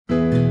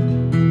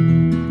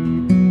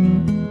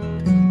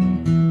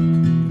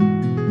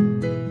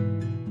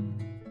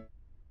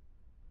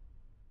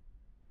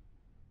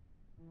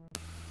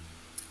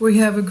we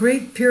have a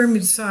great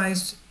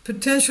pyramid-sized,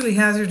 potentially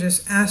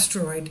hazardous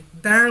asteroid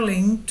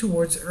barreling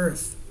towards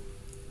Earth.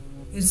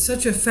 It's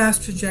such a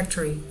fast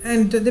trajectory,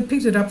 and they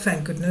picked it up,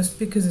 thank goodness,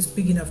 because it's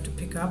big enough to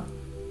pick up.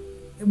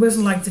 It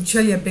wasn't like the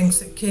Chelyabinsk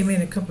that came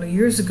in a couple of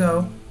years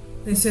ago.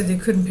 They said they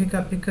couldn't pick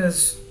up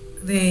because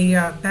they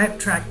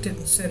backtracked it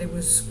and said it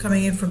was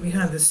coming in from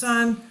behind the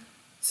sun.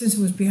 Since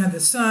it was behind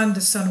the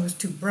sun was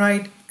too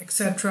bright,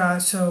 etc.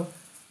 So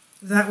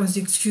that was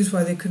the excuse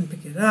why they couldn't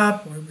pick it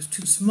up, or it was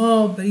too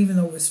small. But even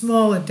though it was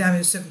small, it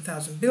damaged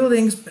 7,000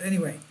 buildings. But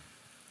anyway,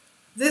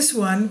 this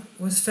one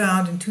was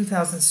found in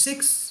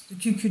 2006, the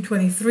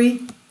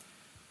QQ23.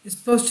 It's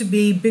supposed to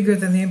be bigger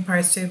than the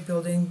Empire State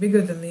Building,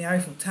 bigger than the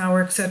Eiffel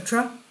Tower,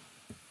 etc.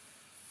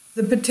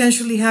 The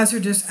potentially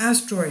hazardous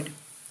asteroid,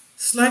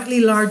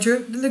 slightly larger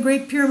than the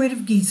Great Pyramid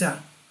of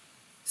Giza,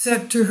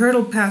 set to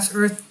hurtle past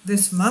Earth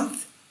this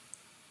month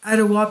at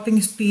a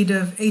whopping speed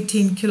of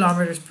 18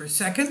 kilometers per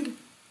second.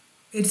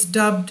 It's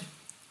dubbed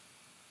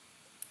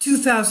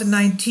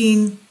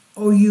 2019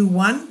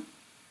 OU1.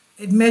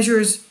 It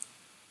measures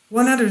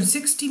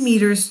 160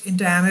 meters in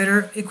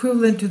diameter,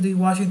 equivalent to the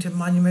Washington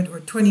Monument, or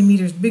 20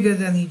 meters bigger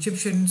than the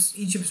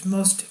Egypt's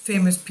most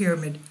famous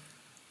pyramid,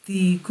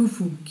 the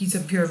Khufu Giza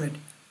Pyramid.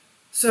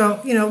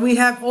 So, we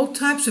have all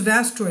types of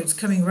asteroids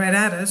coming right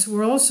at us.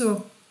 We're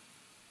also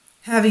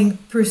having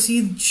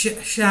perceived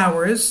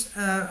showers.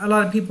 A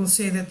lot of people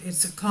say that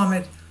it's a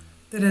comet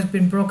that has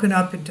been broken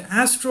up into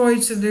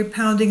asteroids and they're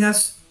pounding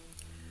us.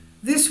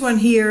 This one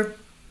here,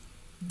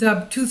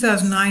 dubbed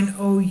 2009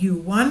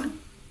 OU1,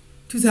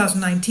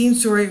 2019,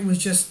 it was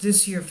just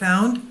this year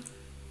found.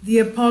 The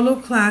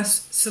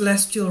Apollo-class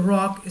celestial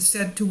rock is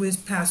said to whiz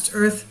past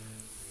Earth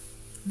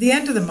the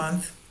end of the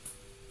month,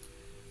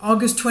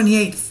 August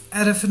 28th,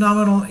 at a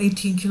phenomenal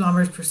 18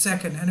 kilometers per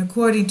second. And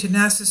according to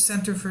NASA's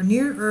Center for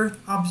Near-Earth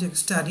Object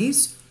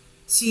Studies,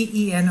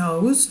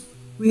 CENOs,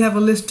 we have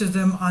a list of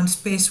them on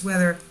space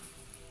weather,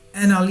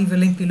 and I'll leave a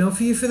link below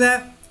for you for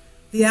that.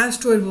 The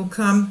asteroid will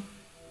come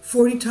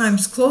 40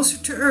 times closer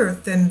to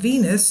Earth than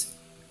Venus,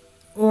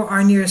 or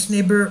our nearest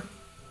neighbor,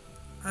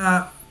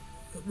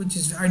 which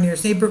is our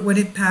nearest neighbor, when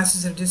it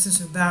passes a distance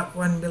of about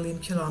 1 million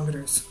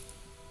kilometers.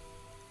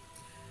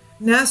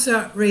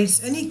 NASA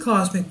rates any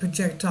cosmic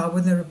projectile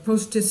with an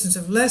approach distance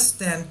of less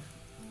than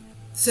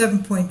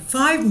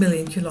 7.5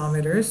 million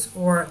kilometers,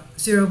 or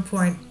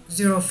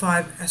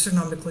 0.05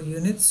 astronomical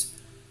units.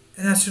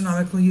 An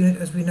astronomical unit,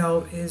 as we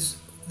know, is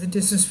the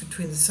distance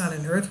between the Sun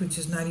and Earth, which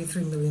is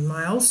 93 million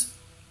miles.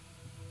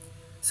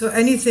 So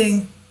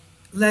anything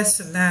less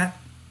than that,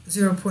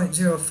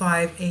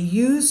 0.05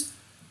 AUs,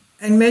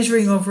 and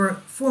measuring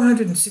over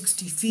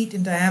 460 feet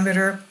in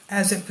diameter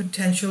as a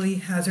potentially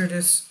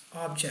hazardous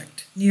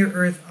object,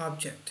 near-Earth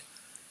object.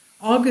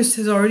 August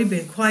has already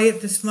been quiet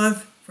this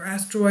month for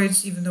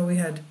asteroids, even though we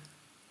had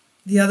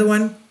the other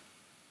one,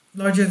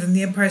 larger than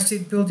the Empire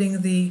State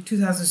Building, the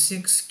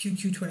 2006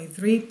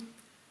 QQ23,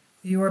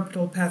 the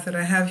orbital path that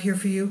I have here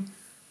for you.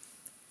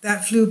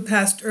 That flew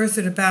past Earth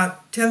at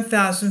about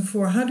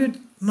 10,400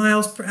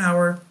 miles per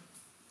hour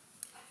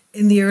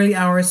in the early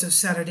hours of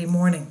Saturday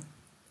morning.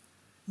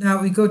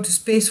 Now we go to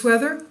space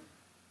weather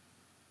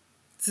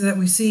so that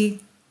we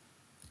see,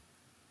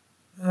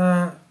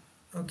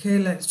 okay,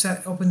 let's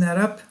open that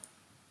up.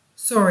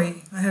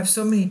 Sorry, I have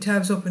so many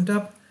tabs opened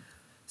up.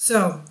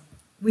 So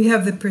we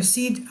have the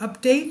Perseid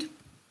update,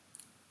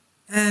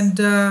 and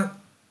the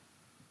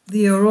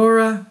the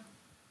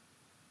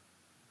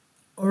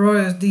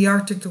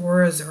Arctic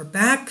auroras are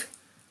back,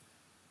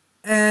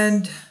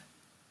 and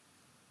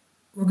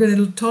we're going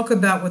to talk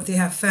about what they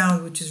have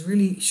found, which is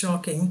really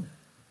shocking,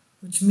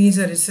 which means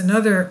that it's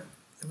another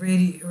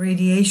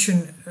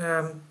radiation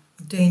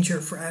danger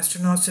for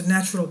astronauts, a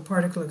natural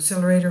particle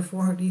accelerator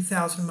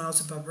 40,000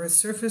 miles above Earth's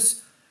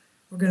surface.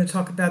 We're going to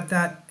talk about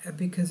that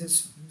because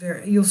it's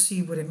very, you'll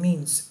see what it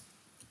means.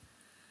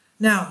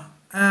 Now,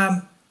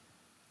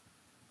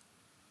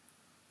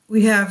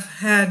 we have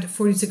had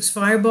 46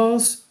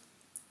 fireballs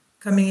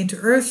coming into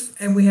Earth,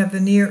 and we have the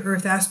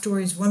near-Earth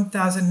asteroids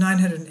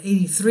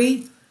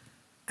 1,983.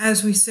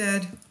 As we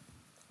said,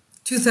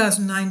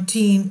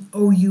 2019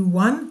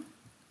 OU1,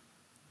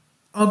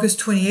 August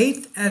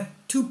 28th at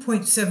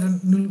 2.7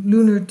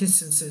 lunar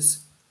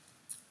distances,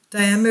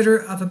 diameter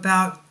of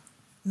about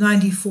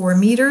 94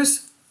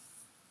 meters,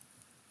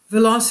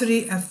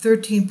 velocity of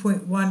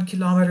 13.1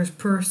 kilometers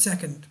per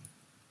second.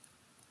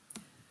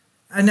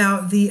 And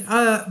now the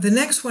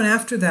next one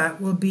after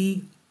that will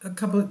be a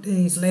couple of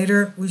days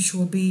later, which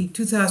will be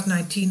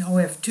 2019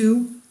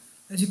 OF2.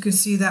 As you can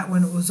see, that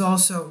one was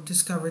also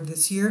discovered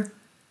this year.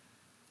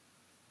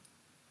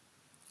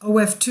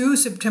 OF2,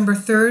 September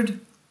 3rd.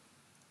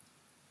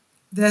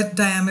 That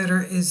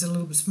diameter is a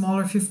little bit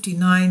smaller,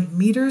 59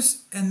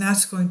 meters, and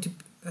that's going to,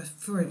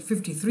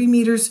 53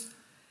 meters,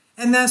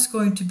 and that's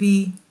going to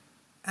be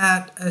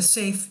at a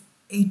safe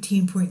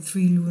 18.3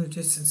 lunar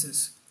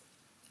distances.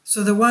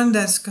 So the one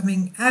that's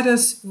coming at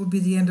us will be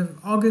the end of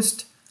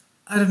August.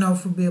 I don't know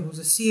if we'll be able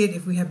to see it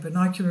if we have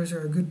binoculars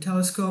or a good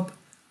telescope.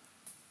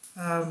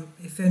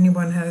 If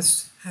anyone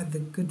has had the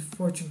good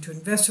fortune to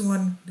invest in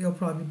one, they'll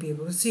probably be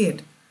able to see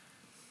it.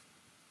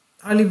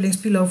 I'll leave links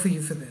below for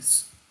you for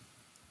this.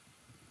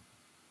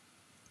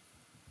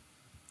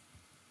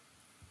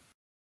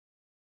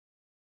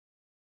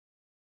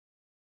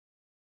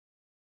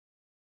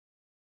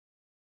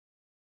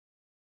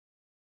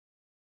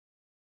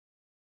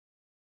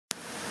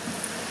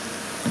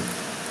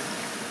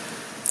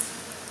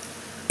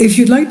 If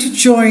you'd like to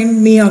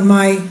join me on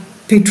my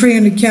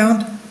Patreon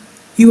account,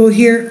 you will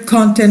hear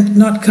content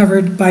not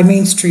covered by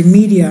mainstream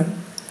media.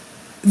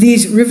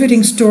 These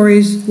riveting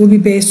stories will be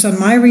based on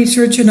my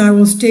research, and I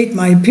will state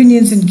my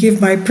opinions and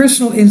give my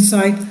personal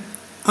insight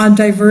on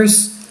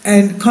diverse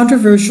and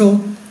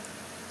controversial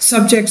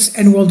subjects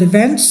and world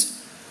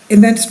events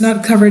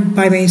not covered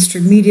by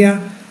mainstream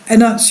media,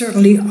 and not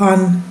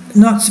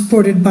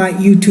supported by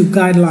YouTube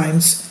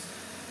guidelines.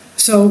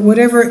 So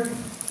whatever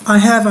I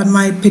have on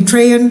my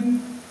Patreon,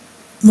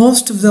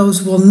 most of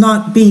those will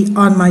not be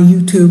on my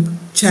YouTube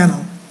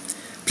channel.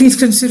 Please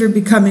consider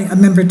becoming a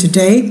member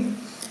today.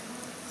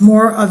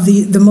 More of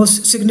the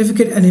most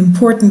significant and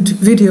important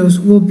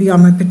videos will be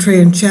on my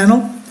Patreon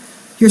channel.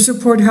 Your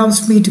support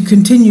helps me to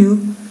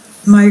continue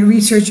my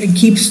research and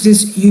keeps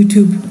this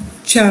YouTube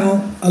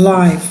channel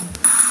alive.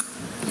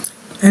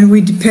 And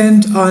we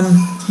depend on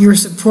your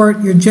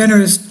support, your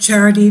generous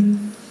charity,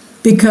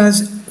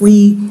 because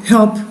we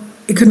help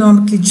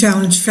economically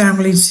challenged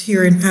families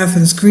here in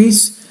Athens,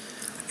 Greece,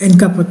 in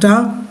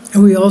Kapota,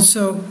 and we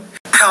also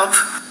help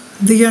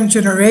the young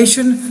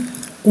generation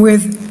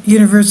with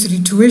university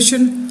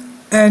tuition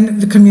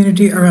and the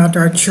community around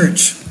our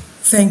church.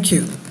 Thank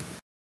you.